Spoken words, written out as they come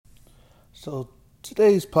So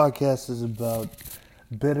today's podcast is about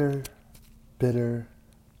bitter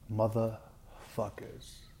motherfuckers.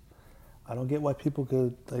 I don't get why people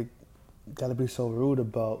gotta be so rude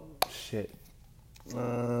about shit.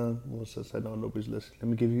 What's this? I know nobody's listening. Let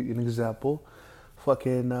me give you an example.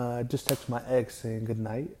 I just text my ex saying good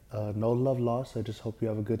night. No love lost. I just hope you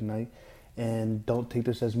have a good night. And don't take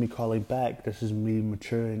this as me calling back. This is me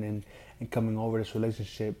maturing and coming over this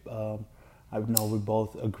relationship. I know we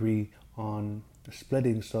both agree on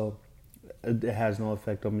splitting, so it has no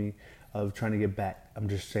effect on me of trying to get back. I'm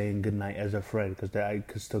just saying good night as a friend because I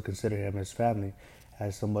could still consider him as family,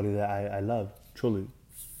 as somebody that I love, truly.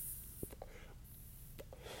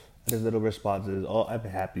 And his little response is, "Oh, I'm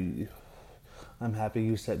happy. I'm happy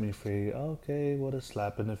you set me free." Okay, what a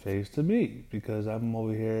slap in the face to me because I'm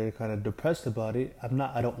over here kind of depressed about it. I'm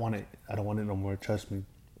not. I don't want it. I don't want it no more. Trust me.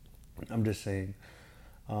 I'm just saying.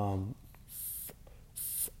 Um,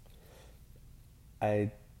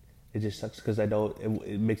 I. It just sucks because I know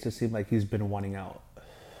it makes it seem like he's been wanting out.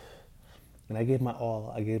 And I gave my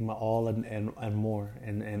all. I gave my all and more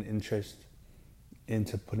and interest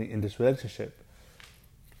into putting in this relationship.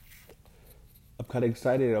 I'm kind of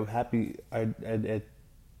excited. I'm happy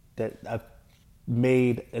that I've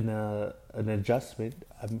made an adjustment.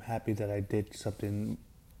 I'm happy that I did something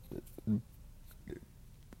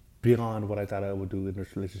beyond what I thought I would do in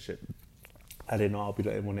this relationship. I didn't know I'll be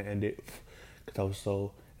the one to end it because I was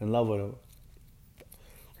so in love with him.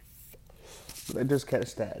 But I just can't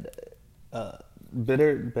stand it.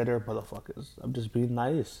 Bitter motherfuckers. I'm just being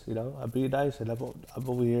nice, you know. I'm being nice, and I'm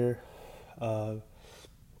over here uh,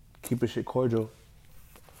 keeping shit cordial.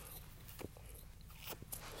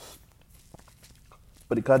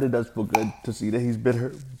 But it kind of does feel good to see that he's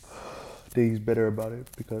bitter. That he's bitter about it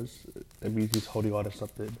because it means he's holding on to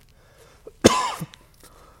something.